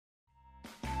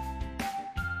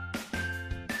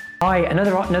Hi,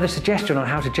 another suggestion on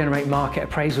how to generate market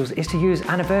appraisals is to use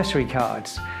anniversary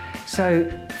cards. So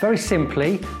very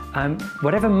simply,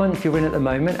 whatever month you're in at the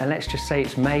moment, and let's just say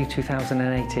it's May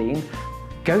 2018,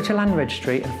 go to Land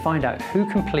Registry and find out who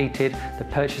completed the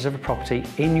purchase of a property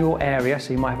in your area,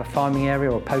 so you might have a farming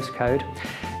area or a postcode,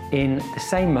 in the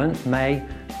same month, May,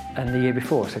 and the year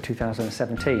before, so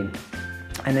 2017.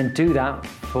 And then do that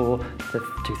for the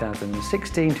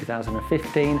 2016,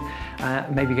 2015,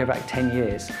 maybe go back 10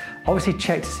 years. Obviously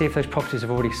check to see if those properties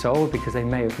have already sold because they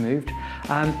may have moved.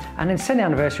 And then send the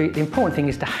anniversary. The important thing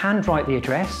is to handwrite the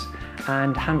address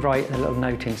and handwrite a little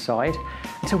note inside.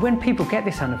 And so when people get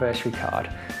this anniversary card,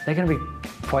 they're going to be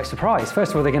quite surprised.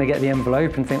 First of all, they're going to get the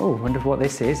envelope and think, oh, I wonder what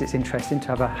this is. It's interesting to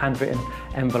have a handwritten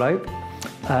envelope.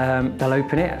 They'll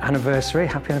open it, anniversary,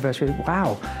 happy anniversary,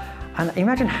 wow. And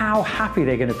imagine how happy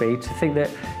they're going to be to think that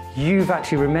you've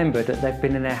actually remembered that they've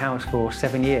been in their house for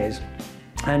 7 years.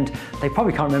 And they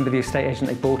probably can't remember the estate agent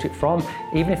they bought it from,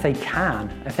 even if they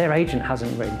can. If their agent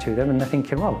hasn't written to them and they're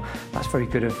thinking, well, that's very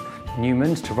good of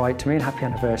Newman's to write to me and happy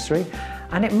anniversary.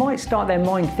 And it might start their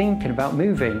mind thinking about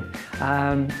moving.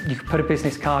 You could put a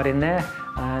business card in there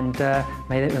and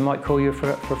maybe they might call you for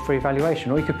a free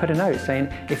valuation. Or you could put a note saying,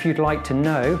 if you'd like to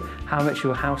know how much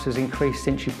your house has increased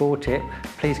since you bought it,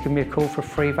 please give me a call for a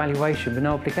free valuation with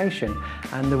no obligation.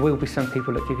 And there will be some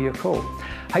people that give you a call.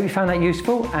 Hope you found that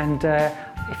useful, and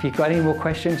if you've got any more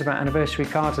questions about anniversary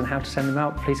cards and how to send them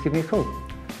out, please give me a call.